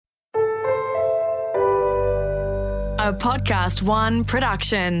A Podcast One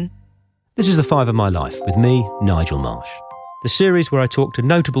production. This is The Five of My Life with me, Nigel Marsh. The series where I talk to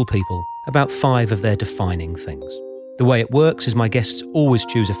notable people about 5 of their defining things. The way it works is my guests always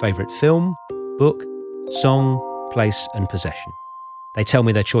choose a favourite film, book, song, place and possession. They tell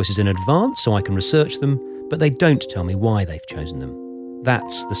me their choices in advance so I can research them, but they don't tell me why they've chosen them.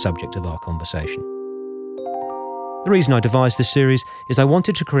 That's the subject of our conversation. The reason I devised this series is I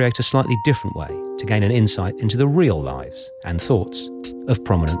wanted to create a slightly different way to gain an insight into the real lives and thoughts of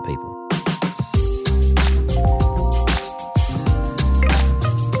prominent people.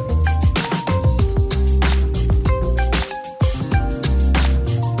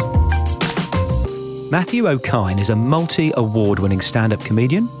 Matthew Okine is a multi-award-winning stand-up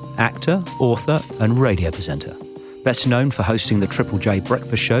comedian, actor, author and radio presenter. Best known for hosting the Triple J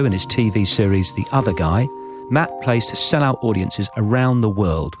breakfast show in his TV series The Other Guy, Matt plays to sell-out audiences around the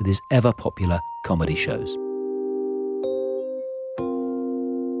world with his ever-popular comedy shows.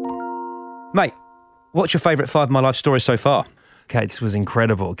 Mate, what's your favourite 5 of My Life story so far? Kate's was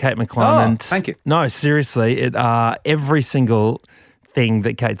incredible. Kate McClelland. Oh, thank you. No, seriously, every single thing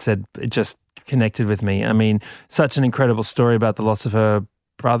that Kate said, it just connected with me. I mean, such an incredible story about the loss of her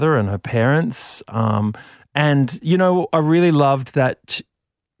brother and her parents. And, you know, I really loved that,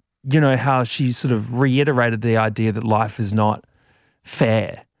 you know, how she sort of reiterated the idea that life is not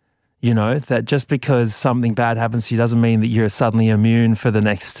fair. You know, that just because something bad happens to you doesn't mean that you're suddenly immune for the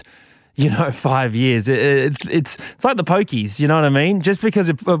next, 5 years. It's like the pokies, you know what I mean? Just because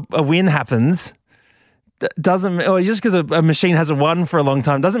a win happens doesn't, or just because a machine hasn't won for a long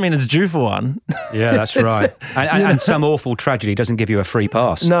time doesn't mean it's due for one. Yeah, that's right. And some awful tragedy doesn't give you a free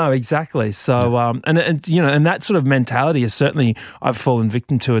pass. No, exactly. So, and that sort of mentality is certainly I've fallen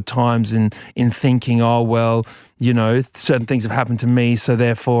victim to at times in thinking, oh, well, certain things have happened to me, so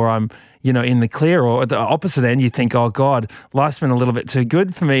therefore I'm, in the clear. Or at the opposite end, you think, oh, God, life's been a little bit too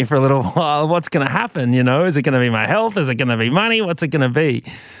good for me for a little while. What's going to happen? Is it going to be my health? Is it going to be money? What's it going to be?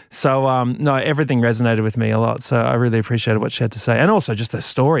 So, no, everything resonated with me a lot. So I really appreciated what she had to say. And also just her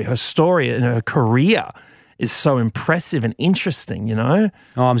story and her career is so impressive and interesting, Oh,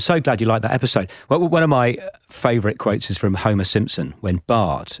 I'm so glad you liked that episode. Well, one of my favourite quotes is from Homer Simpson when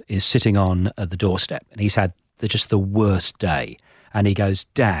Bart is sitting on the doorstep and he's had just the worst day. And he goes,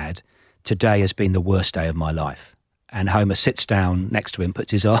 Dad, today has been the worst day of my life. And Homer sits down next to him,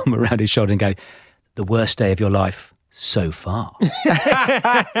 puts his arm around his shoulder and goes, the worst day of your life so far.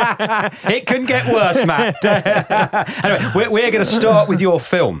 It couldn't get worse, Matt. Anyway, we're going to start with your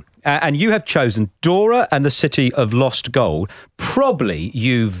film. And you have chosen Dora and the City of Lost Gold, probably,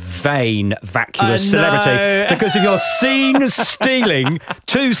 you vain, vacuous celebrity, because of your scene-stealing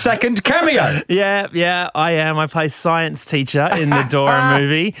 2-second cameo. Yeah, I am. I play science teacher in the Dora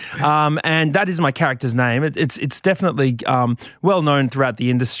movie, and that is my character's name. It's definitely well known throughout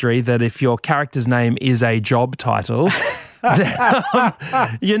the industry that if your character's name is a job title,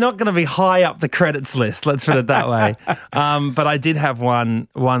 you're not going to be high up the credits list, let's put it that way. But I did have one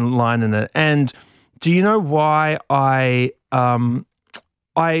line in it. And do you know why I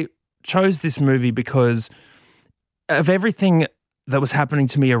chose this movie? Because of everything that was happening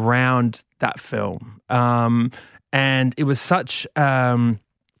to me around that film. And it was such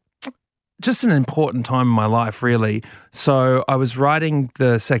just an important time in my life, really. So I was writing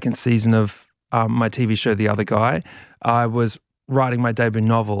the second season of my TV show, The Other Guy. I was writing my debut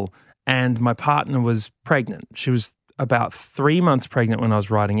novel and my partner was pregnant. She was about 3 months pregnant when I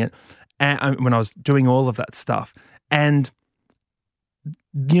was writing it and when I was doing all of that stuff. And,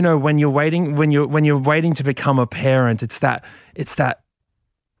 when you're waiting to become a parent, it's that,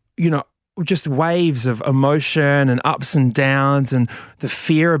 just waves of emotion and ups and downs and the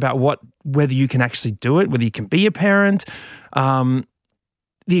fear about whether you can actually do it, whether you can be a parent, the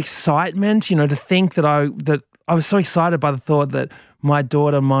excitement, to think that I was so excited by the thought that my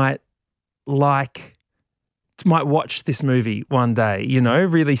daughter might watch this movie one day,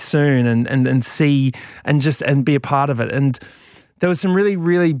 really soon and see and be a part of it. And there was some really,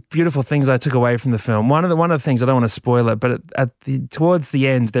 really beautiful things I took away from the film. One of the things, I don't want to spoil it, but towards the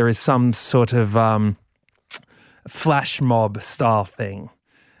end there is some sort of flash mob style thing,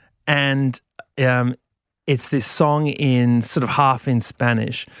 and it's this song in sort of half in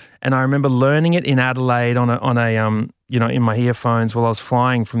Spanish, and I remember learning it in Adelaide on a in my earphones while I was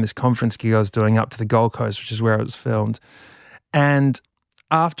flying from this conference gig I was doing up to the Gold Coast, which is where it was filmed. And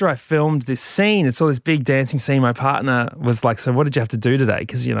after I filmed this scene, it's all this big dancing scene. My partner was like, "So what did you have to do today?"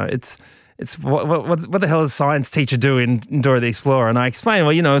 Because it's what the hell does a science teacher do in Dora the Explorer? And I explained,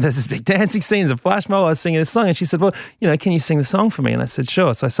 well, there's this big dancing scene, there's a flash mob, I was singing this song, and she said, well, can you sing the song for me? And I said,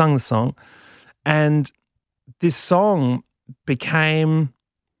 sure. So I sung the song, and this song became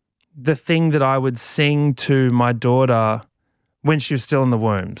the thing that I would sing to my daughter when she was still in the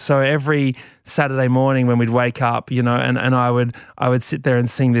womb. So every Saturday morning when we'd wake up, and I would sit there and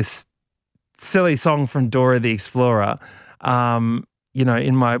sing this silly song from Dora the Explorer,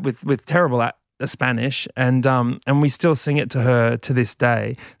 in my with terrible Spanish, and we still sing it to her to this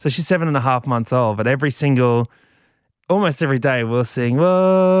day. So she's 7.5 months old, but almost every day we'll sing,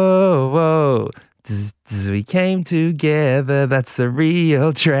 whoa, whoa, we came together, that's the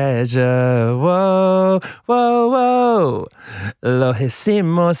real treasure. Whoa, whoa, whoa. Lo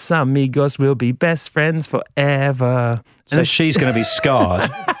hicimos amigos, we'll be best friends forever. So she's going to be scarred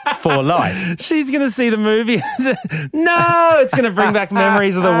for life. She's going to see the movie. No, it's going to bring back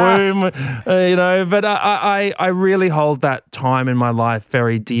memories of the womb, But I really hold that time in my life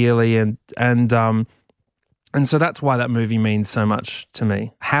very dearly, and so that's why that movie means so much to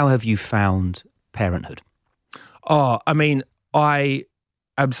me. How have you found parenthood? Oh, I mean, I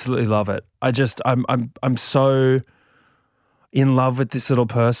absolutely love it. I'm so in love with this little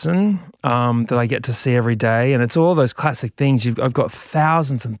person that I get to see every day, and it's all those classic things. I've got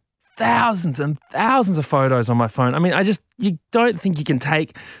thousands and thousands and thousands of photos on my phone. I mean, you don't think you can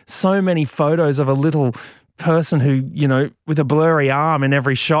take so many photos of a little person who, with a blurry arm in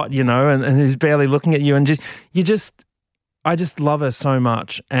every shot, and who's barely looking at you, and I just love her so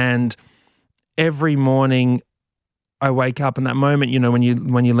much. And every morning I wake up, in that moment, when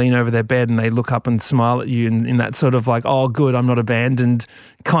you lean over their bed and they look up and smile at you in that sort of like, oh, good, I'm not abandoned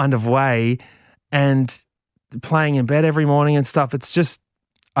kind of way, and playing in bed every morning and stuff, it's just,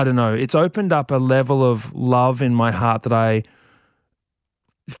 I don't know, it's opened up a level of love in my heart that I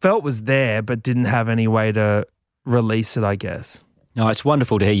felt was there but didn't have any way to release it, I guess. No, it's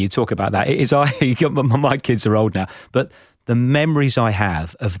wonderful to hear you talk about that. My kids are old now, but the memories I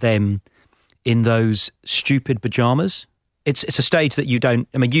have of them in those stupid pajamas. It's a stage that you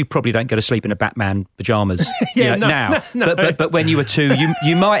probably don't go to sleep in a Batman pajamas now. No. But when you were 2,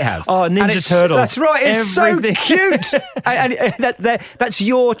 you might have. Oh, Ninja Turtles. That's right. It's everything. So cute. and that's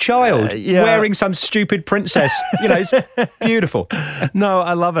your child wearing some stupid princess. It's beautiful. No,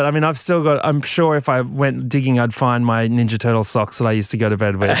 I love it. I mean, I'm sure if I went digging, I'd find my Ninja Turtle socks that I used to go to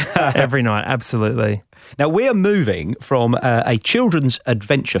bed with every night. Absolutely. Now, we are moving from a children's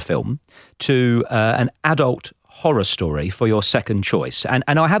adventure film to an adult horror story for your second choice. And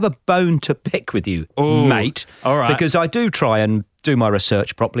I have a bone to pick with you, mate. All right. Because I do try and do my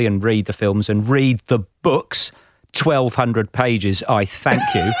research properly and read the films and read the books. 1,200 pages, I thank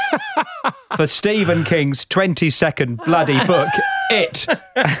you, for Stephen King's 22nd bloody book, It.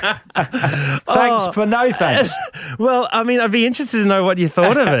 Thanks for no thanks. Well, I mean, I'd be interested to know what you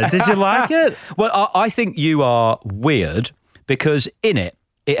thought of it. Did you like it? Well, I think you are weird because in it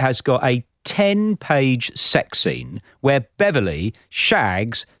has got a 10-page sex scene where Beverly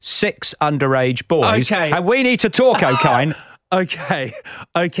shags 6 underage boys. Okay. And we need to talk, Okine.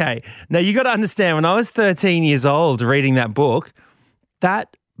 Okay. Now, you got to understand, when I was 13 years old reading that book,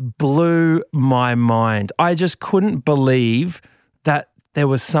 that blew my mind. I just couldn't believe that there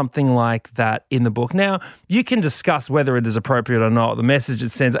was something like that in the book. Now, you can discuss whether it is appropriate or not, the message it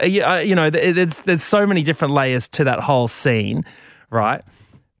sends. There's so many different layers to that whole scene, right?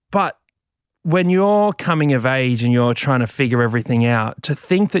 But when you're coming of age and you're trying to figure everything out, to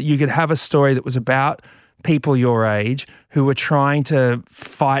think that you could have a story that was about people your age who were trying to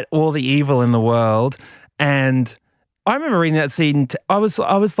fight all the evil in the world. And I remember reading that scene. I was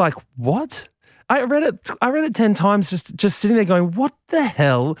like, what? I read it 10 times just sitting there going, what the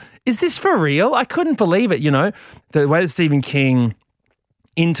hell? Is this for real? I couldn't believe it, The way that Stephen King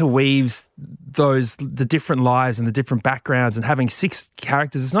interweaves the different lives and the different backgrounds, and having 6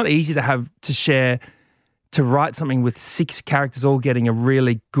 characters. It's not easy to write something with 6 characters all getting a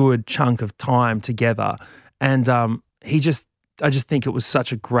really good chunk of time together. And I just think it was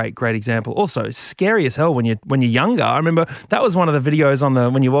such a great example. Also, scary as hell when you're younger. I remember that was one of the videos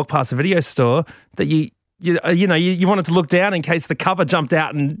when you walk past a video store that you wanted to look down in case the cover jumped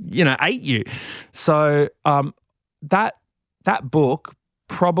out and ate you. So that book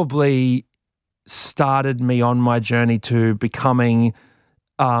probably started me on my journey to becoming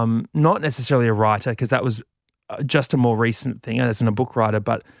not necessarily a writer, because that was just a more recent thing as in a book writer,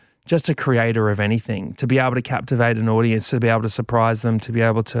 but just a creator of anything, to be able to captivate an audience, to be able to surprise them, to be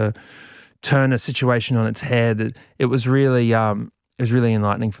able to turn a situation on its head. It was really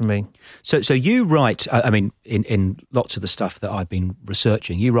enlightening for me. So you write, I mean, in lots of the stuff that I've been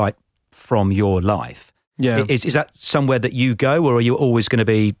researching, you write from your life. Yeah. Is that somewhere that you go, or are you always going to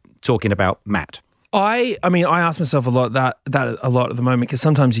be talking about Matt? I ask myself a lot that a lot at the moment, because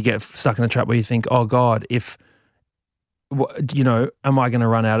sometimes you get stuck in a trap where you think, oh God, if am I going to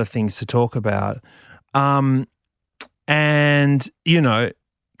run out of things to talk about? And,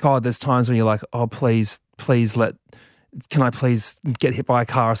 God, there's times when you're like, oh, please can I please get hit by a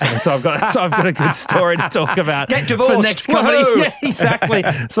car or something? So I've got a good story to talk about. Get divorced. For next comedy. Yeah, exactly.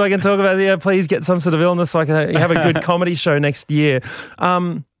 So I can talk about, please get some sort of illness so I can have a good comedy show next year.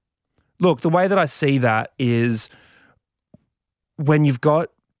 Look, the way that I see that is when you've got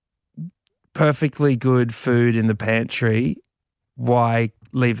perfectly good food in the pantry, why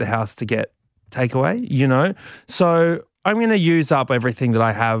leave the house to get takeaway, So I'm going to use up everything that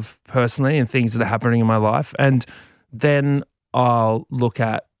I have personally and things that are happening in my life, and then I'll look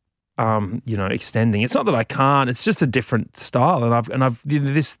at, extending. It's not that I can't; it's just a different style, and I've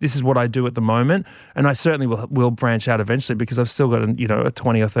this is what I do at the moment, and I certainly will branch out eventually because I've still got a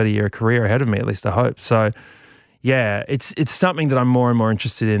 20 or 30 year career ahead of me, at least I hope. So, yeah, it's something that I'm more and more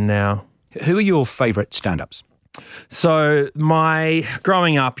interested in now. Who are your favourite stand-ups? So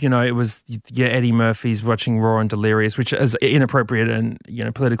growing up, it was your Eddie Murphys, watching Raw and Delirious, which as inappropriate and,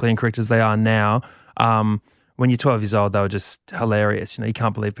 politically incorrect as they are now, when you're 12 years old, they were just hilarious. You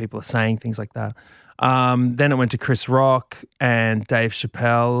can't believe people are saying things like that. Then it went to Chris Rock and Dave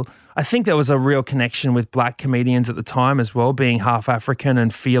Chappelle. I think there was a real connection with black comedians at the time as well, being half African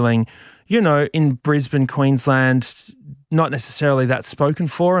and feeling, in Brisbane, Queensland, not necessarily that spoken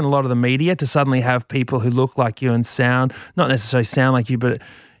for in a lot of the media, to suddenly have people who look like you and not necessarily sound like you, but,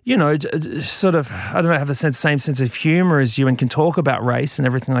 sort of, I don't know, have the same sense of humor as you and can talk about race and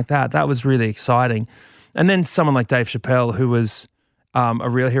everything like that. That was really exciting. And then someone like Dave Chappelle, who was a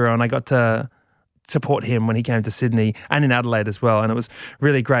real hero, and I got to support him when he came to Sydney and in Adelaide as well, and it was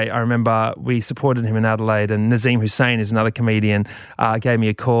really great. I remember we supported him in Adelaide, and Nazim Hussain, who's another comedian, gave me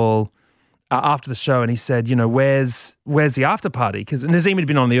a call after the show, and he said, where's the after party? Because Nazim had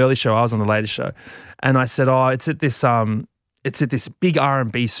been on the early show, I was on the later show, and I said, it's at this big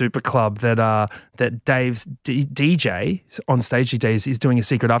R&B super club that Dave's DJ on stage DJs is doing a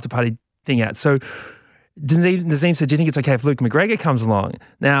secret after party thing at. So Nazim said, do you think it's okay if Luke McGregor comes along?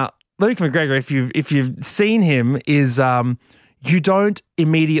 Now, Luke McGregor, if you've seen him, is you don't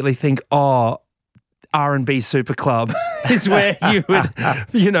immediately think, R&B super club is where you would,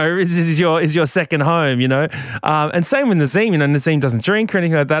 is your second home, and same with Nazim. Nazim doesn't drink or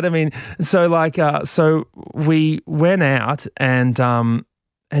anything like that. I mean, so we went out and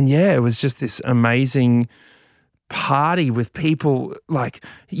yeah, it was just this amazing party with people,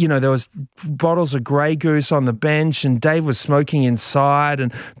 there was bottles of Grey Goose on the bench, and Dave was smoking inside,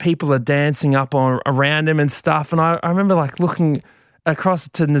 and people are dancing up around him and stuff. And I remember looking across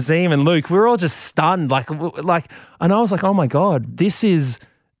to Nazim and Luke, we were all just stunned, and I was like, oh my God, this is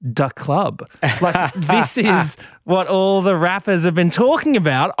the club. This is what all the rappers have been talking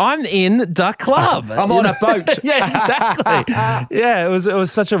about. I'm in the club. I'm on a boat. Yeah, exactly. Yeah, it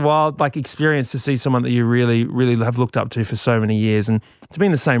was such a wild experience to see someone that you really, really have looked up to for so many years, and to be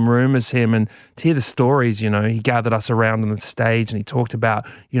in the same room as him and to hear the stories. He gathered us around on the stage and he talked about,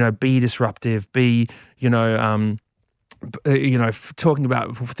 be disruptive, be, talking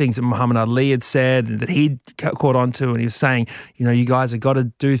about things that Muhammad Ali had said and that he'd caught on to, and he was saying, you guys have got to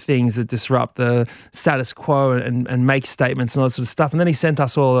do things that disrupt the status quo and make statements and all that sort of stuff. And then he sent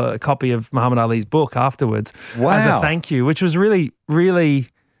us all a copy of Muhammad Ali's book afterwards as a thank you, which was really, really,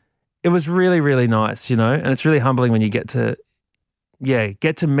 it was really, really nice, and it's really humbling when you get to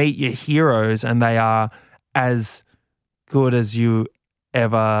meet your heroes and they are as good as you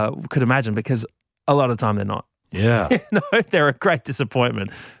ever could imagine, because a lot of the time they're not. Yeah. They're a great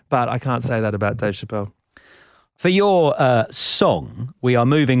disappointment, but I can't say that about Dave Chappelle. For your song, we are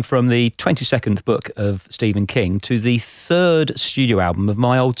moving from the 22nd book of Stephen King to the third studio album of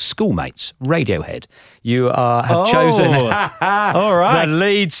my old schoolmates, Radiohead. You have chosen all right. the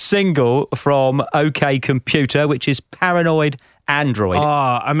lead single from OK Computer, which is Paranoid Android. Oh,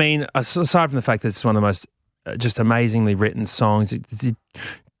 I mean, aside from the fact that it's one of the most just amazingly written songs, it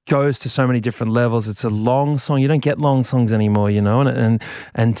goes to so many different levels. It's a long song. You don't get long songs anymore,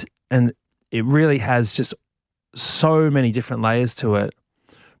 and it really has just so many different layers to it.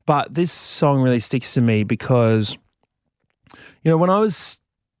 But this song really sticks to me because, when I was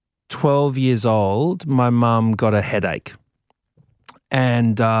 12 years old, my mum got a headache,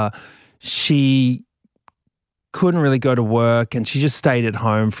 and she couldn't really go to work, and she just stayed at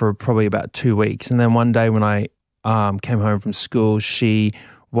home for probably about 2 weeks. And then one day when I came home from school, she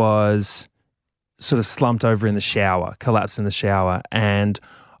was sort of slumped over in the shower, collapsed in the shower. And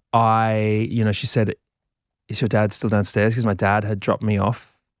she said, is your dad still downstairs? Because my dad had dropped me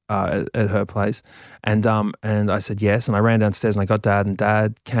off at her place. And I said, yes. And I ran downstairs and I got Dad, and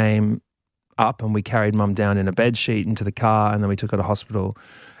Dad came up and we carried Mum down in a bed sheet into the car, and then we took her to hospital.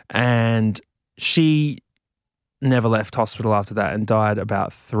 And she never left hospital after that and died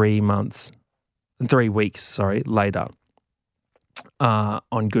about 3 weeks later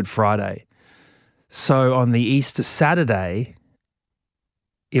on Good Friday. So on the Easter Saturday,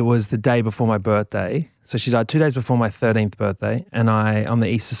 it was the day before my birthday. So she died 2 days before my 13th birthday. And on the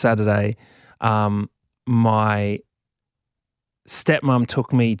Easter Saturday, my stepmom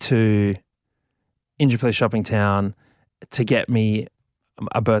took me to Indooroopilly Shopping Town to get me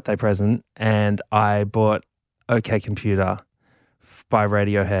a birthday present, and I bought OK Computer by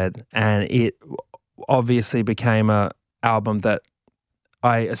Radiohead, and it obviously became a album that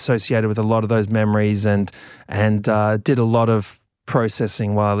I associated with a lot of those memories, and did a lot of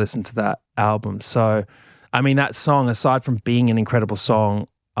processing while I listened to that album. So, I mean, that song, aside from being an incredible song,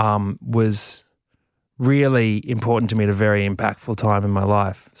 was really important to me at a very impactful time in my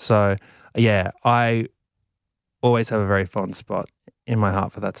life. So, yeah, I always have a very fond spot in my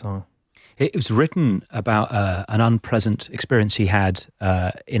heart for that song. It was written about an unpleasant experience he had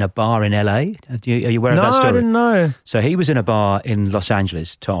in a bar in LA. Are you aware of that story? No, I didn't know. So he was in a bar in Los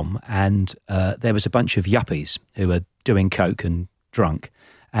Angeles, Tom, and there was a bunch of yuppies who were doing coke and drunk,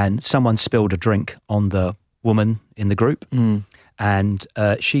 and someone spilled a drink on the woman in the group, and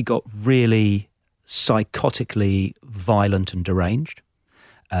she got really psychotically violent and deranged.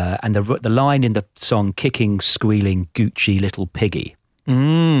 And the line in the song, kicking, squealing, Gucci little piggy.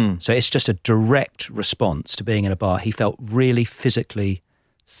 So it's just a direct response to being in a bar. He felt really physically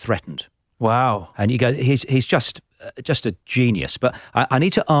threatened. Wow. And you go, he's just a genius. But I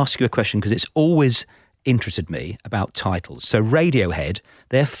need to ask you a question, because it's always interested me about titles. So Radiohead,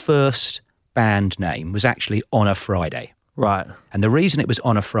 their first band name was actually On a Friday. Right. And the reason it was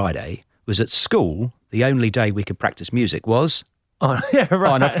On a Friday was at school, the only day we could practice music was Oh, yeah,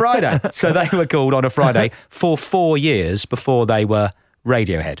 right. on a Friday. So they were called On a Friday for 4 years before they were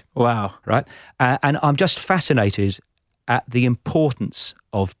Radiohead. Wow. Right? And I'm just fascinated at the importance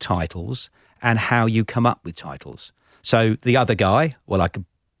of titles and how you come up with titles. So The Other Guy, well, I could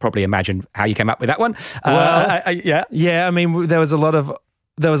probably imagine how you came up with that one. Yeah. Yeah, I mean, there was a lot of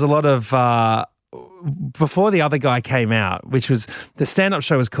before The Other Guy came out, which was, the stand-up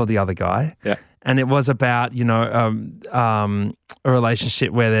show was called The Other Guy. Yeah. And it was about, a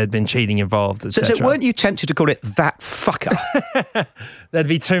relationship where there'd been cheating involved, etc. So weren't you tempted to call it That Fucker? There'd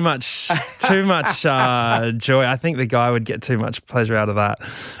be too much joy. I think the guy would get too much pleasure out of that.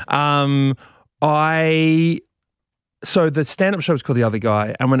 So the stand-up show was called The Other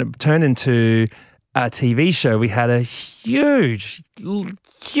Guy, and when it turned into a TV show, we had a huge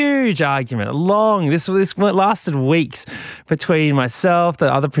argument. This lasted weeks between myself,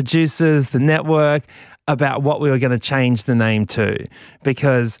 the other producers, the network, about what we were going to change the name to,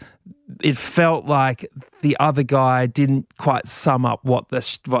 because it felt like The Other Guy didn't quite sum up what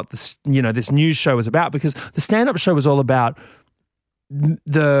this news show was about, because the stand-up show was all about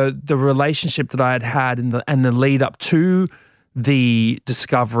the relationship that I had and the lead up to the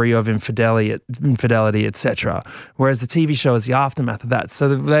discovery of infidelity, etc. Whereas the TV show is the aftermath of that.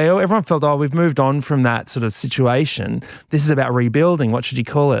 So everyone felt, we've moved on from that sort of situation. This is about rebuilding. What should you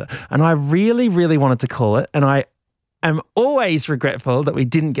call it? And I really, really wanted to call it, and I am always regretful that we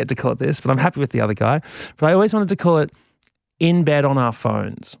didn't get to call it this, but I'm happy with The Other Guy. But I always wanted to call it In Bed on Our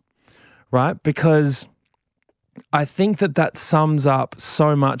Phones, right? Because I think that sums up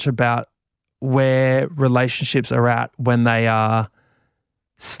so much about where relationships are at when they are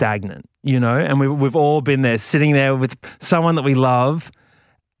stagnant, and we've all been there, sitting there with someone that we love,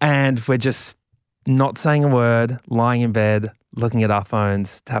 and we're just not saying a word, lying in bed, looking at our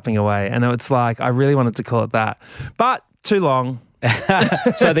phones, tapping away. And it's like, I really wanted to call it that, but too long.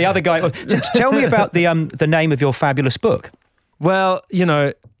 So The Other Guy. Tell me about the name of your fabulous book. Well,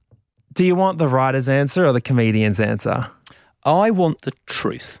 do you want the writer's answer or the comedian's answer? I want the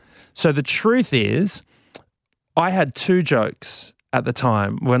truth. So the truth is, I had 2 jokes at the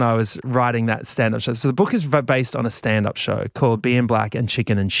time when I was writing that stand-up show. So the book is based on a stand-up show called Being Black and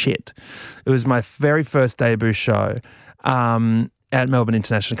Chicken and Shit. It was my very first debut show at Melbourne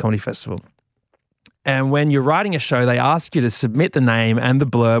International Comedy Festival. And when you're writing a show, they ask you to submit the name and the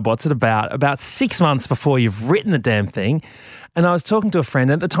blurb, what's it about 6 months before you've written the damn thing. And I was talking to a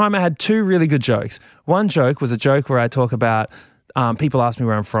friend, and at the time I had 2 really good jokes. One joke was a joke where I talk about people ask me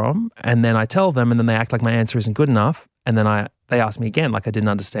where I'm from, and then I tell them, and then they act like my answer isn't good enough, and then they ask me again like I didn't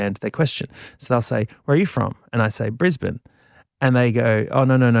understand their question. So they'll say, "Where are you from?" And I say, "Brisbane." And they go, oh,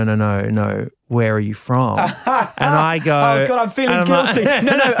 no. Where are you from? And I go, oh, God, I'm feeling guilty. Like,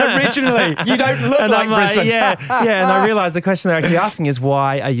 no, originally, you don't look like Brisbane. Yeah. And I realised the question they're actually asking is,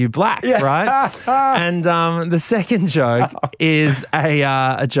 why are you black, right? And the second joke is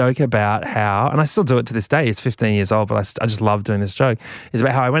a joke about how, and I still do it to this day, it's 15 years old, but I just love doing this joke, is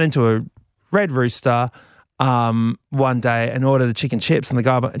about how I went into a Red Rooster one day and ordered a chicken and chips, and the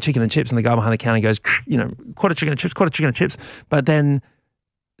guy behind the counter goes, quarter chicken and chips, but then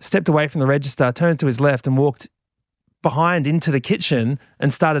stepped away from the register, turned to his left and walked behind into the kitchen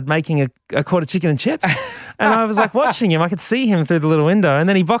and started making a quarter chicken and chips. And I was like watching him, I could see him through the little window, and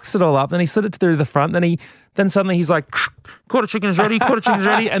then he boxed it all up, then he slid it through the front, then suddenly he's like, quarter chicken is ready,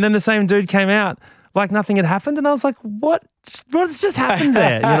 and then the same dude came out like nothing had happened, and I was like, what's just happened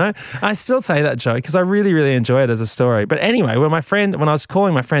there, I still say that joke because I really, really enjoy it as a story. But anyway, when I was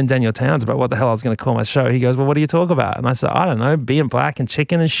calling my friend Daniel Towns about what the hell I was going to call my show, he goes, well, what do you talk about? And I said, I don't know, being black and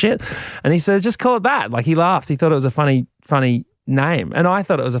chicken and shit. And he said, just call it that. Like, he laughed. He thought it was a funny name. And I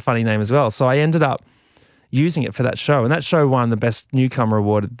thought it was a funny name as well. So I ended up using it for that show. And that show won the Best Newcomer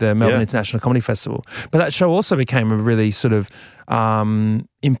Award at the Melbourne International Comedy Festival. But that show also became a really sort of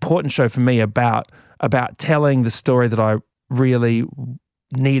important show for me about telling the story that I really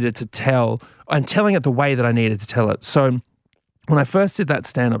needed to tell and telling it the way that I needed to tell it. So when I first did that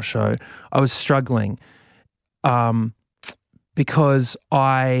stand-up show, I was struggling because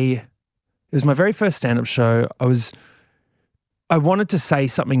it was my very first stand-up show. I wanted to say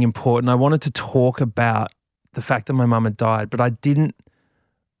something important. I wanted to talk about the fact that my mum had died, but I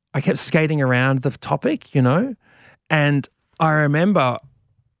kept skating around the topic, and I remember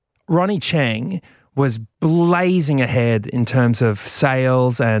Ronnie Cheng was blazing ahead in terms of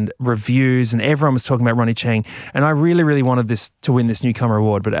sales and reviews, and everyone was talking about Ronnie Cheng. And I really, really wanted this to win this Newcomer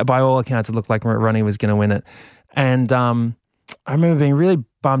Award, but by all accounts, it looked like Ronnie was going to win it. And I remember being really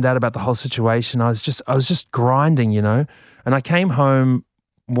bummed out about the whole situation. I was just grinding, And I came home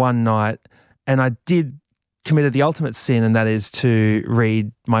one night, and I committed the ultimate sin, and that is to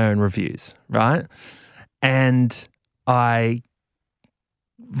read my own reviews, right? And I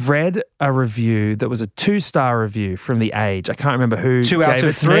read a review that was a 2-star review from The Age. I can't remember who 2 out gave of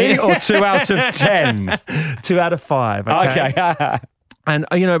it to 3 me. or 2 out of 10? 2 out of 5. Okay. And,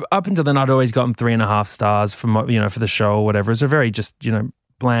 up until then, I'd always gotten 3.5 stars for the show or whatever. It was a very just,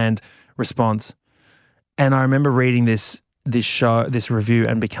 bland response. And I remember reading this review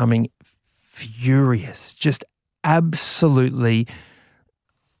and becoming furious, just absolutely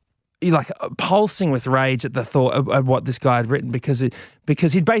like pulsing with rage at the thought of what this guy had written because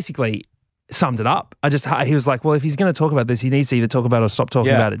he'd basically summed it up. He was like, well, if he's going to talk about this, he needs to either talk about it or stop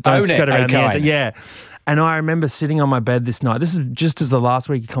talking about it. Don't skirt around the edge. Yeah. And I remember sitting on my bed this night. This is just as the last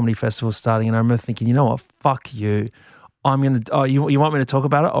week of Comedy Festival was starting, and I remember thinking, you know what? Fuck you. You want me to talk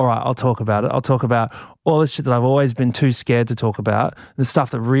about it? All right, I'll talk about it. I'll talk about all the shit that I've always been too scared to talk about, the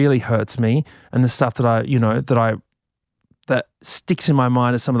stuff that really hurts me, and the stuff that that sticks in my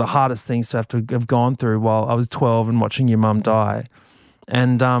mind as some of the hardest things to have gone through while I was 12 and watching your mum die.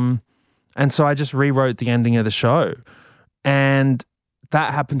 And so I just rewrote the ending of the show. And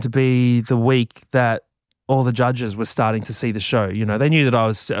that happened to be the week that all the judges were starting to see the show. They knew that I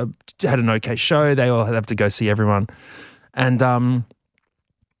had an okay show. They all had to go see everyone. And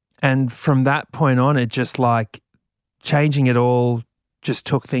from that point on, it just like changing it all just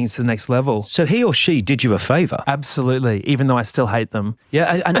took things to the next level. So he or she did you a favour? Absolutely, even though I still hate them.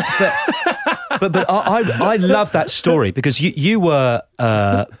 Yeah, but I love that story because you were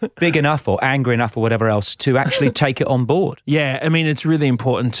big enough or angry enough or whatever else to actually take it on board. Yeah, I mean, it's really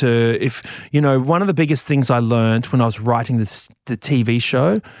important to, one of the biggest things I learned when I was writing the TV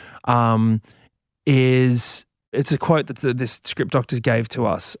show is, it's a quote that this script doctor gave to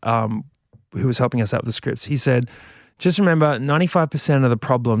us who was helping us out with the scripts. He said, just remember, 95% of the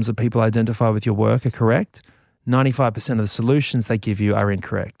problems that people identify with your work are correct. 95% of the solutions they give you are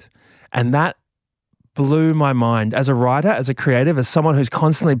incorrect. And that blew my mind as a writer, as a creative, as someone who's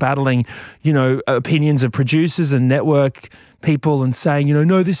constantly battling, opinions of producers and network people and saying,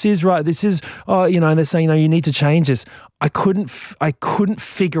 no, this is right. This is, and they're saying, you need to change this. I couldn't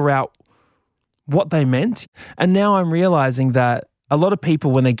figure out what they meant. And now I'm realizing that a lot of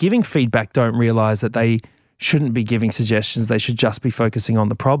people, when they're giving feedback, don't realize that they shouldn't be giving suggestions. They should just be focusing on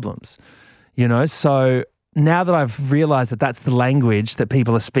the problems, So now that I've realized that that's the language that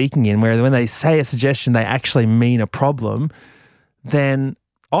people are speaking in, where when they say a suggestion, they actually mean a problem, then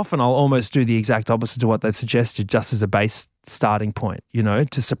often I'll almost do the exact opposite to what they've suggested just as a base starting point,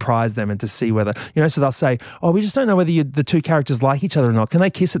 to surprise them and to see whether, so they'll say, oh, we just don't know whether the two characters like each other or not. Can they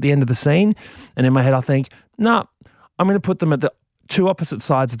kiss at the end of the scene? And in my head, I'll think, no, I'm going to put them at the two opposite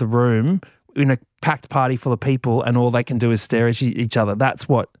sides of the room in a packed party full of people, and all they can do is stare at each other. That's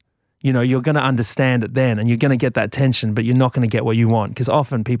what, you're going to understand it then, and you're going to get that tension, but you're not going to get what you want, because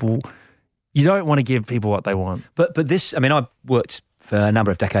often you don't want to give people what they want. But this, I've worked for a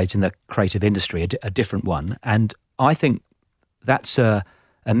number of decades in the creative industry, a different one, and I think that's a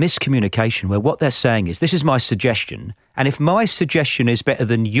miscommunication where what they're saying is, this is my suggestion, and if my suggestion is better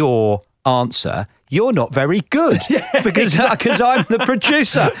than your answer, you're not very good because I'm the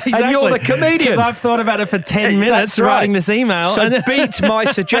producer and you're the comedian. Because I've thought about it for 10 minutes writing this email. So beat my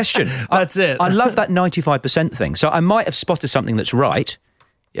suggestion. That's it. I love that 95% thing. So I might have spotted something that's right.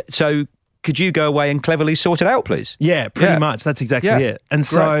 So could you go away and cleverly sort it out, please? Yeah, pretty much. That's exactly it. And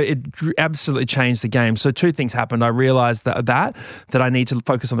so it absolutely changed the game. So two things happened. I realised that I need to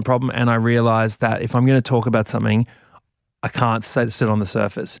focus on the problem, and I realised that if I'm going to talk about something, I can't sit on the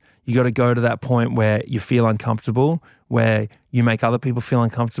surface. You got to go to that point where you feel uncomfortable, where you make other people feel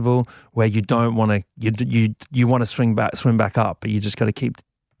uncomfortable, where you don't want to, you want to swim back up, but you just got to keep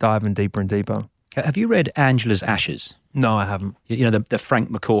diving deeper and deeper. Have you read Angela's Ashes? No, I haven't. The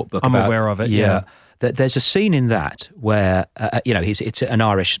Frank McCourt book. I'm aware of it. Yeah. There's a scene in that where it's an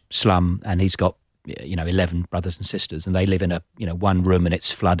Irish slum, and he's got 11 brothers and sisters, and they live in a one room, and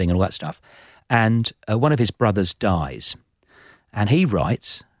it's flooding and all that stuff. And one of his brothers dies, and he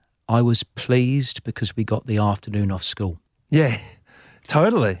writes, "I was pleased because we got the afternoon off school." Yeah,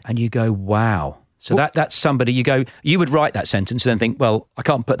 totally. And you go, wow. So that's somebody, you would write that sentence and then think, well, I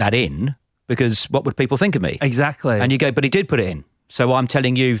can't put that in because what would people think of me? Exactly. And you go, but he did put it in. So I'm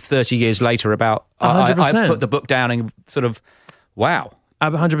telling you 30 years later about, I put the book down and sort of, wow.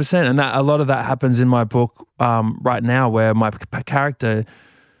 100%. And a lot of that happens in my book right now, where my character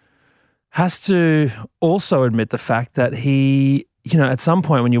has to also admit the fact that he, at some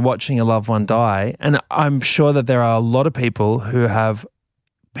point when you're watching a loved one die, and I'm sure that there are a lot of people who have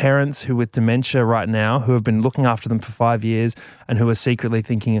parents who with dementia right now who have been looking after them for 5 years and who are secretly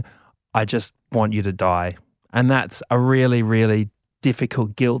thinking, I just want you to die. And that's a really, really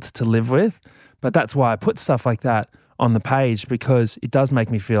difficult guilt to live with. But that's why I put stuff like that on the page, because it does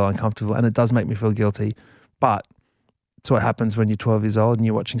make me feel uncomfortable and it does make me feel guilty. But it's what happens when you're 12 years old and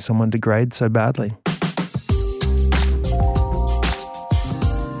you're watching someone degrade so badly.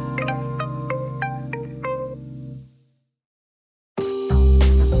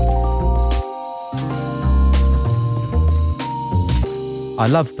 I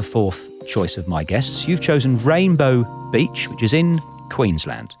love the fourth choice of my guests. You've chosen Rainbow Beach, which is in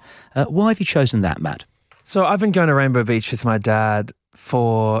Queensland. Why have you chosen that, Matt? So I've been going to Rainbow Beach with my dad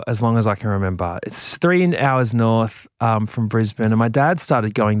for as long as I can remember. It's 3 hours north from Brisbane, and my dad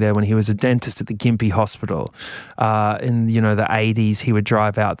started going there when he was a dentist at the Gympie Hospital. In the 80s, he would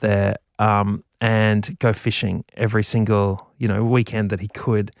drive out there and go fishing every single weekend that he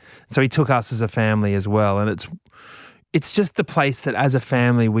could. So he took us as a family as well, and it's just the place that as a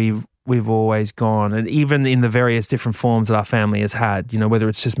family we've always gone, and even in the various different forms that our family has had, whether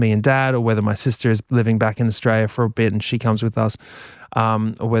it's just me and dad, or whether my sister is living back in Australia for a bit and she comes with us,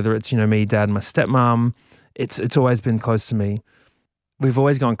 or whether it's me, dad, and my stepmom, it's always been close to me. We've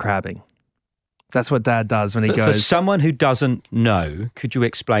always gone crabbing. That's what Dad does when he goes. For someone who doesn't know, could you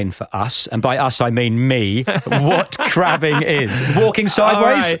explain for us, and by us I mean me, what crabbing is? Walking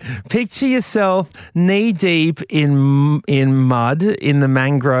sideways? Right. Picture yourself knee deep in mud in the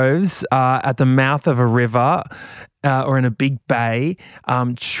mangroves at the mouth of a river or in a big bay,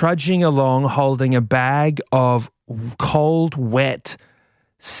 trudging along holding a bag of cold, wet,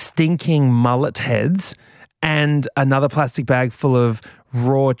 stinking mullet heads and another plastic bag full of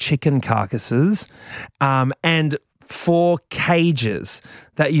raw chicken carcasses, and 4 cages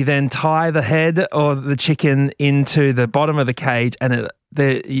that you then tie the head or the chicken into the bottom of the cage, and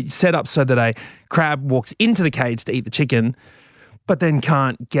they're set up so that a crab walks into the cage to eat the chicken, but then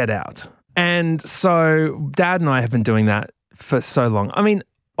can't get out. And so Dad and I have been doing that for so long. I mean,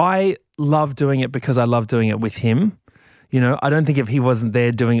 I love doing it because I love doing it with him. I don't think if he wasn't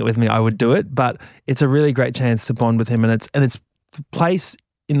there doing it with me, I would do it, but it's a really great chance to bond with him, and it's place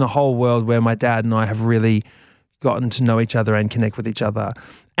in the whole world where my dad and I have really gotten to know each other and connect with each other.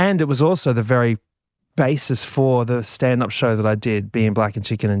 And it was also the very basis for the stand-up show that I did, Being Black and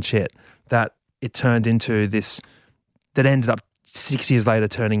Chicken and Shit, that it turned into this, that ended up 6 years later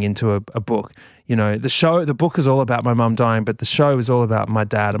turning into a book. The book is all about my mum dying, but the show is all about my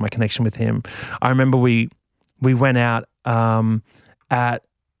dad and my connection with him. I remember we went out at,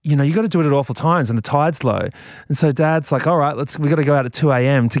 you got to do it at awful times and the tide's low. And so Dad's like, all right, we got to go out at 2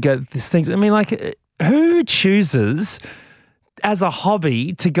 a.m. to get these things. I mean, like, who chooses as a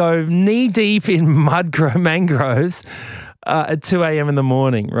hobby to go knee deep in mangroves at 2 a.m. in the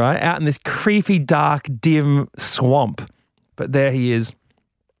morning, right? Out in this creepy, dark, dim swamp. But there he is.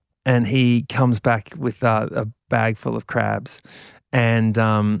 And he comes back with a bag full of crabs.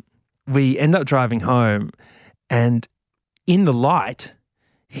 And we end up driving home. And in the light,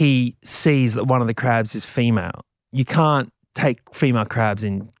 he sees that one of the crabs is female. You can't take female crabs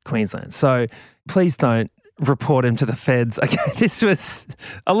in Queensland. So please don't report him to the feds. Okay, this was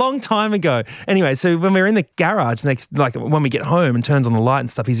a long time ago. Anyway, so when we were in the garage when we get home and turns on the light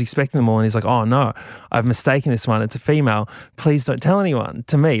and stuff, he's expecting them all and he's like, oh no, I've mistaken this one. It's a female. Please don't tell anyone,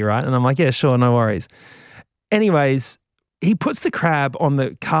 to me, right? And I'm like, yeah, sure, no worries. Anyways, he puts the crab on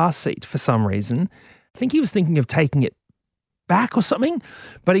the car seat for some reason. I think he was thinking of taking it back or something,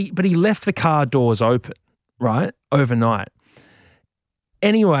 but he left the car doors open, right, overnight.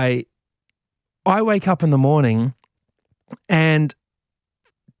 Anyway, I wake up in the morning and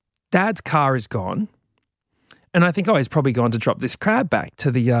Dad's car is gone. And I think, he's probably gone to drop this crab back to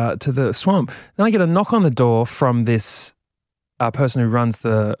the swamp. Then I get a knock on the door from this person who runs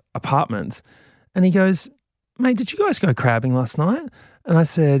the apartments. And he goes, mate, did you guys go crabbing last night? And I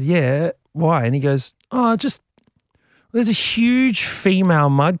said, yeah, why? And he goes, there's a huge female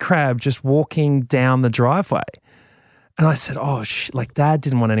mud crab just walking down the driveway. And I said, Dad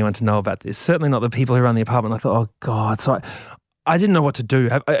didn't want anyone to know about this. Certainly not the people who run the apartment. I thought, oh, God. So I didn't know what to do.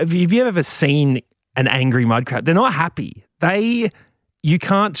 Have you ever seen an angry mud crab? They're not happy. You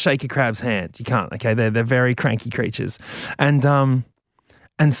can't shake a crab's hand. You can't, okay? They're very cranky creatures. And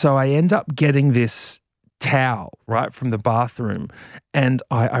so I end up getting this towel, right, from the bathroom. And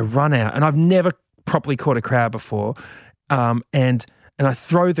I run out. And I've never properly caught a crab before. And I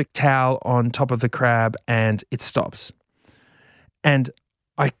throw the towel on top of the crab and it stops. And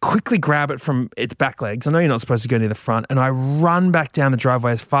I quickly grab it from its back legs. I know you're not supposed to go near the front. And I run back down the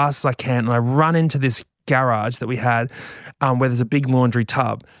driveway as fast as I can. And I run into this garage that we had where there's a big laundry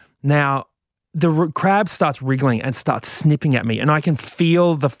tub. Now, the crab starts wriggling and starts snipping at me. And I can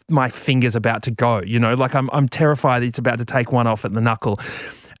feel my fingers about to go, like I'm terrified it's about to take one off at the knuckle.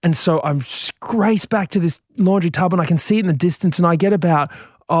 And so I'm raced back to this laundry tub and I can see it in the distance and I get about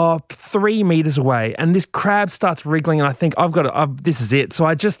 3 meters away and this crab starts wriggling and I think this is it. So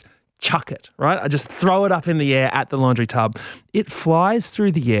I just chuck it, right? I just throw it up in the air at the laundry tub. It flies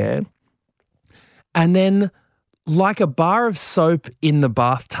through the air and then like a bar of soap in the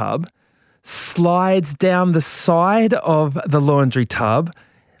bathtub slides down the side of the laundry tub,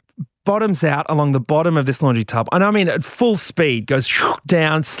 bottoms out along the bottom of this laundry tub. And I mean at full speed, goes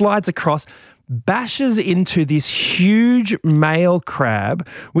down, slides across, bashes into this huge male crab,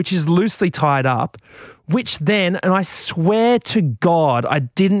 which is loosely tied up, which then, and I swear to God, I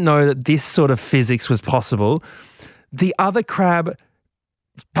didn't know that this sort of physics was possible, the other crab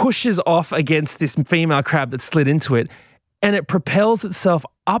pushes off against this female crab that slid into it, and it propels itself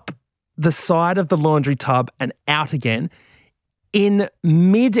up the side of the laundry tub and out again. In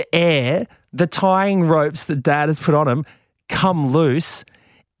mid-air, the tying ropes that Dad has put on him come loose.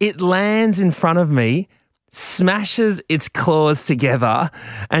 It lands in front of me, smashes its claws together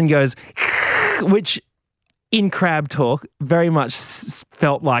and goes, which in crab talk very much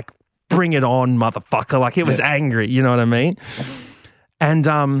felt like, bring it on, motherfucker. Like it was angry, you know what I mean? And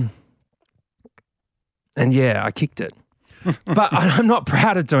yeah, I kicked it. But I'm not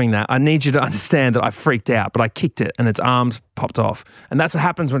proud of doing that. I need you to understand that I freaked out, but I kicked it and its arms popped off. And that's what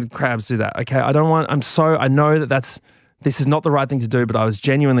happens when crabs do that, okay? I know that this is not the right thing to do, but I was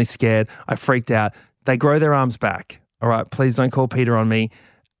genuinely scared. I freaked out. They grow their arms back. All right, please don't call Peter on me.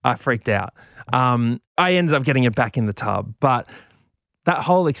 I freaked out. I ended up getting it back in the tub, but that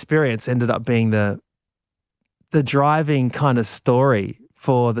whole experience ended up being the driving kind of story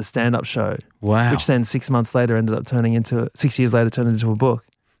for the stand-up show. Wow. Which then 6 years later turned into a book.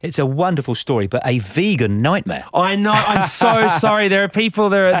 It's a wonderful story, but a vegan nightmare. I know. I'm so sorry. There are people,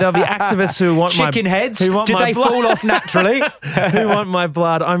 there'll be activists who want chicken heads. Who want Did my they blood. fall off naturally? Who want my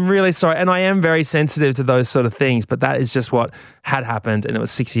blood. I'm really sorry. And I am very sensitive to those sort of things, but that is just what had happened. And it was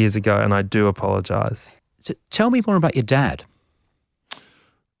 6 years ago. And I do apologize. So tell me more about your dad.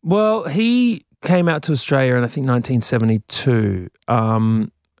 Well, he came out to Australia in, I think, 1972.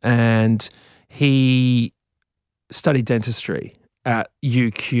 And he studied dentistry at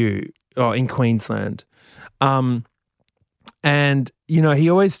UQ in Queensland. And, he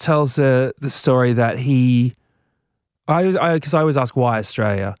always tells the story that because I always ask why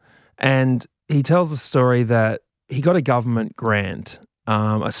Australia. And he tells the story that he got a government grant,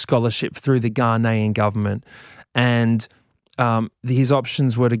 a scholarship through the Ghanaian government. And his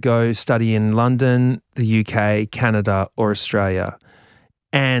options were to go study in London, the UK, Canada, or Australia.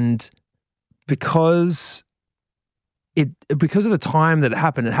 And because of the time that it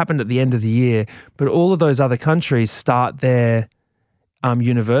happened at the end of the year, but all of those other countries start their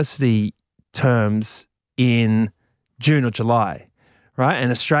university terms in June or July, right?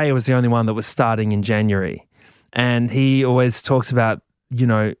 And Australia was the only one that was starting in January. And he always talks about,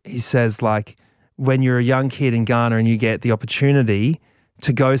 he says, like, when you're a young kid in Ghana and you get the opportunity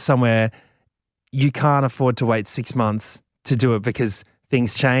to go somewhere, you can't afford to wait 6 months to do it because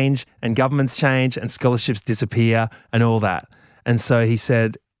things change and governments change and scholarships disappear and all that. And so he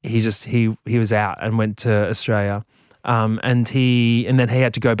said he was out and went to Australia, and then he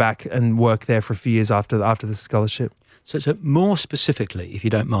had to go back and work there for a few years after the scholarship. So more specifically, if you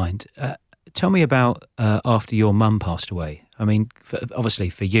don't mind, tell me about after your mum passed away. I mean, obviously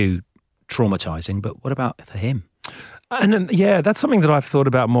for you, traumatizing, but what about for him? And that's something that I've thought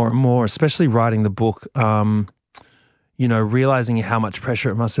about more and more, especially writing the book. Realizing how much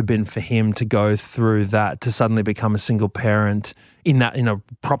pressure it must have been for him to go through that, to suddenly become a single parent in a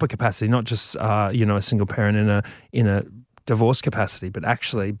proper capacity, not just a single parent in a divorce capacity, but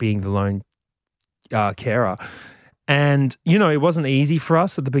actually being the lone carer. And it wasn't easy for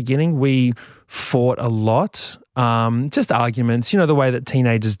us at the beginning. We fought a lot, just arguments, the way that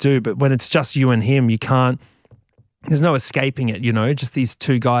teenagers do. But when it's just you and him, you can't. There's no escaping it, just these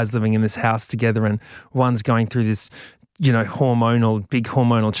two guys living in this house together, and one's going through this, big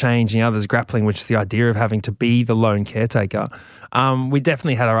hormonal change, and the other's grappling with the idea of having to be the lone caretaker. We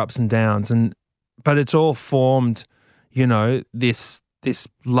definitely had our ups and downs, but it's all formed, this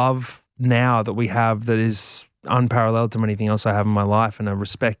love now that we have that is unparalleled to anything else I have in my life, and a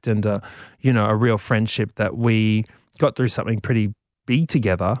respect and a real friendship that we got through something pretty big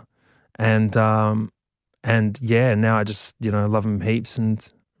together. And now I just, love him heaps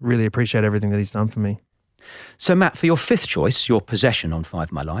and really appreciate everything that he's done for me. So, Matt, for your fifth choice, your possession on Five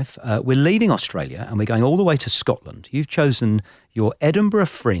of My Life, we're leaving Australia and we're going all the way to Scotland. You've chosen your Edinburgh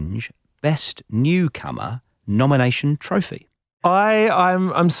Fringe Best Newcomer nomination trophy.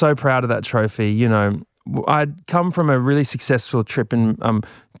 I'm so proud of that trophy. I'd come from a really successful trip and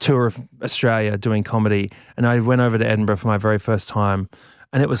tour of Australia doing comedy, and I went over to Edinburgh for my very first time,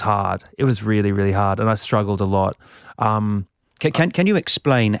 and it was hard. It was really, really hard, and I struggled a lot. Can you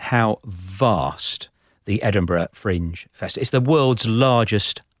explain how vast the Edinburgh Fringe Festival? It's the world's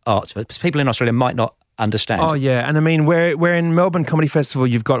largest arts festival. People in Australia might not understand. Oh yeah, and I mean, we're in Melbourne Comedy Festival.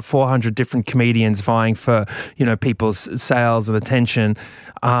 You've got 400 different comedians vying for people's sales and attention.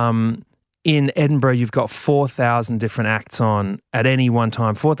 In Edinburgh, you've got 4,000 different acts on at any one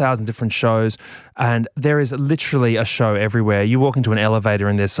time, 4,000 different shows, and there is literally a show everywhere. You walk into an elevator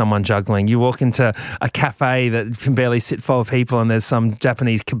and there's someone juggling. You walk into a cafe that can barely sit full of people and there's some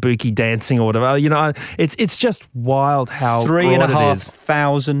Japanese kabuki dancing or whatever. It's just wild how broad it is.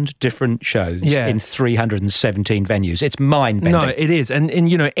 3,500 different shows in 317 venues. It's mind-bending. No, it is. And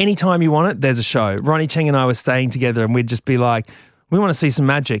any time you want it, there's a show. Ronnie Cheng and I were staying together and we'd just be like, we want to see some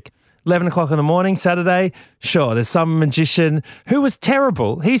magic. 11 o'clock in the morning, Saturday, sure, there's some magician who was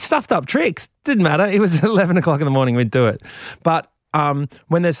terrible. He stuffed up tricks. Didn't matter. It was 11 o'clock in the morning, we'd do it. But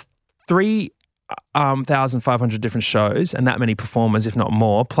when there's 3,500 different shows and that many performers, if not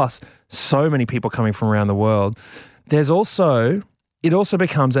more, plus so many people coming from around the world, it also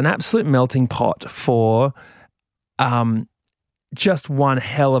becomes an absolute melting pot for just one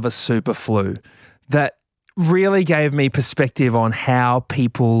hell of a super flu that really gave me perspective on how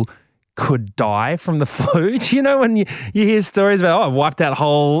people could die from the flu. Do you know when you hear stories about, I've wiped out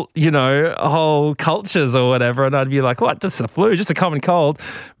whole cultures or whatever, and I'd be like, what, just the flu, just a common cold.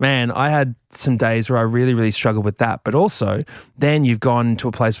 Man, I had some days where I really, really struggled with that. But also, then you've gone to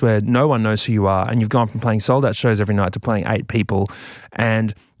a place where no one knows who you are, and you've gone from playing sold-out shows every night to playing 8 people,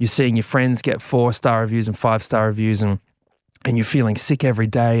 and you're seeing your friends get 4-star reviews and 5-star reviews, and you're feeling sick every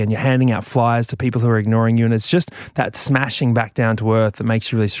day, and you're handing out flyers to people who are ignoring you, and it's just that smashing back down to earth that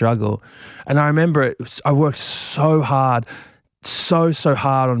makes you really struggle. And I remember I worked so hard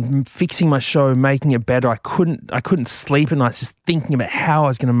on fixing my show, making it better. I couldn't sleep at night just thinking about how I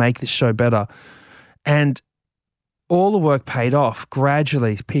was going to make this show better. And all the work paid off.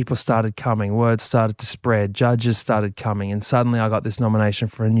 Gradually, people started coming, words started to spread, judges started coming, and suddenly I got this nomination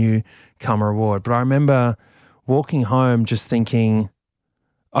for a newcomer award. But I remember walking home just thinking,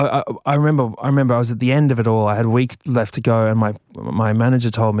 I remember I was at the end of it all. I had a week left to go, and my manager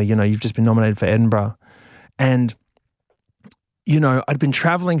told me, you've just been nominated for Edinburgh. And, I'd been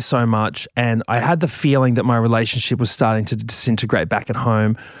traveling so much, and I had the feeling that my relationship was starting to disintegrate back at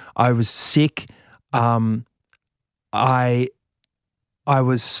home. I was sick. I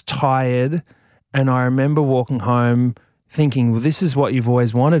was tired, and I remember walking home thinking, well, this is what you've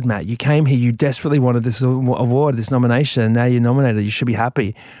always wanted, Matt. You came here, you desperately wanted this award, this nomination, and now you're nominated. You should be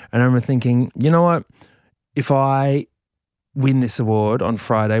happy. And I remember thinking, you know what? If I win this award on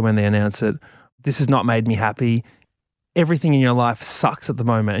Friday when they announce it, this has not made me happy. Everything in your life sucks at the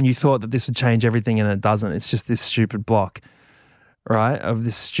moment, and you thought that this would change everything, and it doesn't. It's just this stupid block, right, of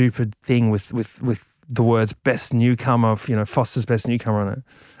this stupid thing with the words best newcomer, Foster's best newcomer on it.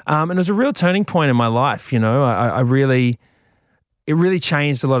 And it was a real turning point in my life, it really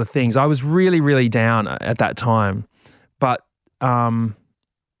changed a lot of things. I was really, really down at that time. But I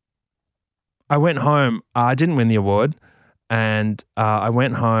went home. I didn't win the award. And I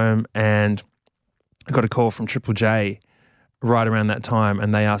went home and I got a call from Triple J right around that time.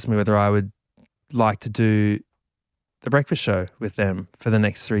 And they asked me whether I would like to do the breakfast show with them for the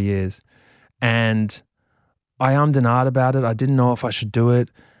next 3 years. And I ummed and ahed about it. I didn't know if I should do it.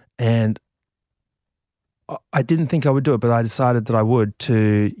 And I didn't think I would do it, but I decided that I would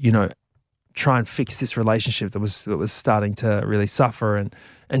to, try and fix this relationship that was starting to really suffer and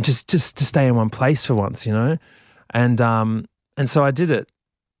just to stay in one place for once, And so I did it.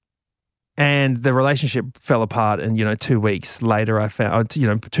 And the relationship fell apart, and 2 weeks later I found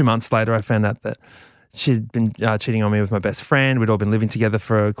 2 months later I found out that she'd been cheating on me with my best friend. We'd all been living together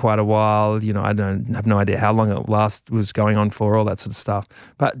for quite a while. I have no idea how long it was going on for, all that sort of stuff.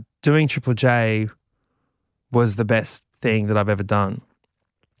 But doing Triple J was the best thing that I've ever done.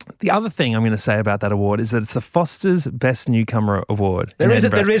 The other thing I'm going to say about that award is that it's the Foster's Best Newcomer Award. There is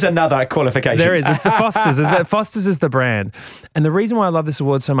another qualification. There is. It's the Foster's. Foster's is the brand. And the reason why I love this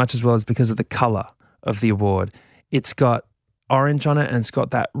award so much as well is because of the colour of the award. It's got orange on it, and it's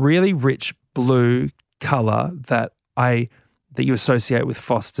got that really rich blue colour that you associate with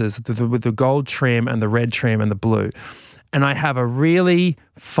Foster's, with the gold trim and the red trim and the blue. And I have an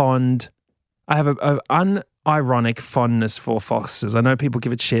unironic fondness for Foster's. I know people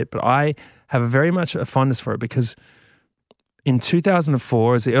give it shit, but I have very much a fondness for it because in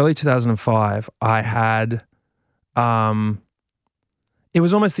 2004, as the early 2005, I had, it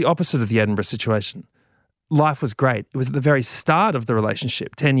was almost the opposite of the Edinburgh situation. Life was great. It was at the very start of the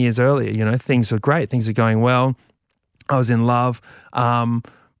relationship, 10 years earlier, things were great. Things were going well. I was in love. I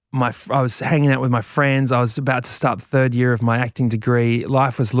was hanging out with my friends. I was about to start the third year of my acting degree.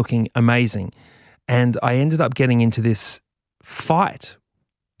 Life was looking amazing. And I ended up getting into this fight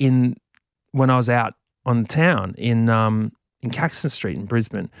when I was out on town in Caxton Street in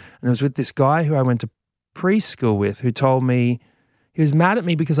Brisbane. And it was with this guy who I went to preschool with, who told me he was mad at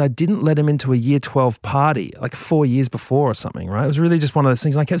me because I didn't let him into a year 12 party like 4 years before or something, right? It was really just one of those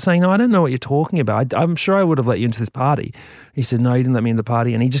things. And I kept saying, no, I don't know what you're talking about. I'm sure I would have let you into this party. He said, no, you didn't let me into the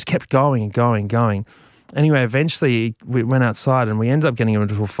party. And he just kept going and going and going. Anyway, eventually we went outside and we ended up getting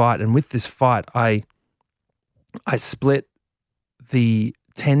into a fight. And with this fight, I split the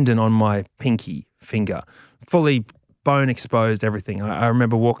tendon on my pinky finger, fully bone exposed, everything. I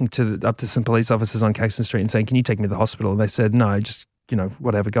remember walking up to some police officers on Caxton Street and saying, can you take me to the hospital? And they said, no, just,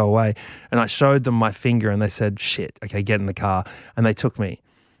 whatever, go away. And I showed them my finger and they said, shit, okay, get in the car. And they took me.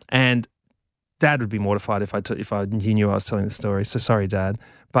 And Dad would be mortified if he knew I was telling the story. So sorry, Dad.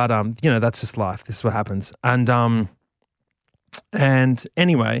 But, that's just life. This is what happens. And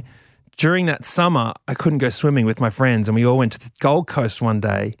anyway, during that summer, I couldn't go swimming with my friends and we all went to the Gold Coast one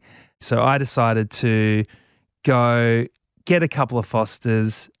day. So I decided to go get a couple of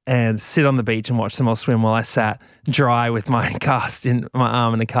Fosters and sit on the beach and watch them all swim while I sat dry with my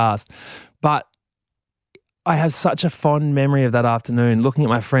arm in a cast. But I have such a fond memory of that afternoon, looking at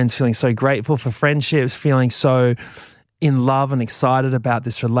my friends, feeling so grateful for friendships, feeling so in love and excited about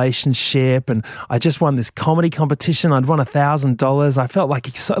this relationship. And I just won this comedy competition. I'd won $1,000. I felt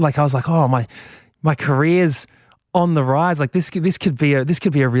like I was like, oh, my career's on the rise. Like this could be a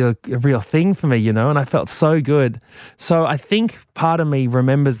real thing for me, and I felt so good. So I think part of me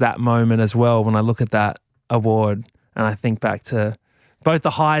remembers that moment as well when I look at that award, and I think back to both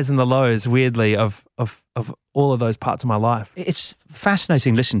the highs and the lows, weirdly, of all of those parts of my life. It's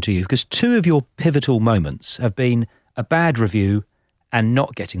fascinating listening to you because two of your pivotal moments have been a bad review and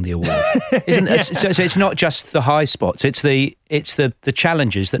not getting the award. Isn't it? So it's not just the high spots, it's the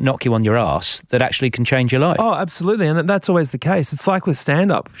challenges that knock you on your ass that actually can change your life. Oh, absolutely. And that's always the case. It's like with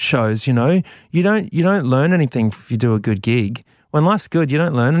stand-up shows, you don't learn anything if you do a good gig. When life's good, you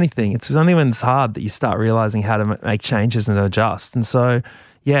don't learn anything. It's only when it's hard that you start realizing how to make changes and adjust. And so,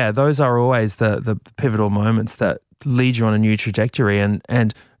 yeah, those are always the pivotal moments that lead you on a new trajectory,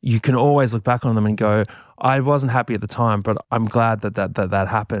 and you can always look back on them and go, I wasn't happy at the time, but I'm glad that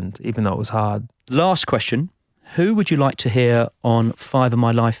happened, even though it was hard. Last question. Who would you like to hear on 5 of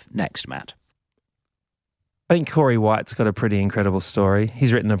My Life next, Matt? I think Corey White's got a pretty incredible story.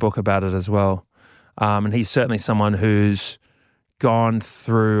 He's written a book about it as well. And he's certainly someone who's gone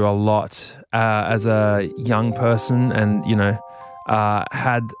through a lot as a young person and,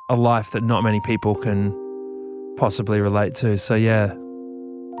 had a life that not many people can possibly relate to. So, yeah,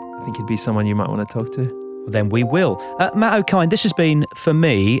 I think he'd be someone you might want to talk to. Well, then we will. Matt Okine, this has been, for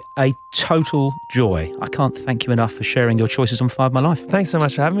me, a total joy. I can't thank you enough for sharing your choices on 5 of My Life. Thanks so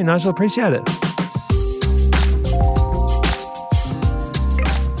much for having me, Nigel. Appreciate it.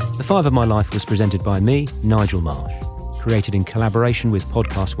 The 5 of My Life was presented by me, Nigel Marsh. Created in collaboration with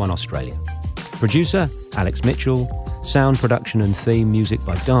Podcast One Australia. Producer, Alex Mitchell. Sound production and theme music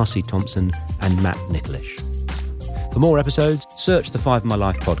by Darcy Thompson and Matt Nicholish. For more episodes, search the 5 of My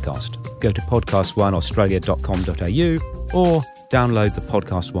Life podcast. Go to podcastoneaustralia.com.au or download the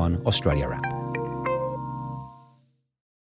Podcast One Australia app.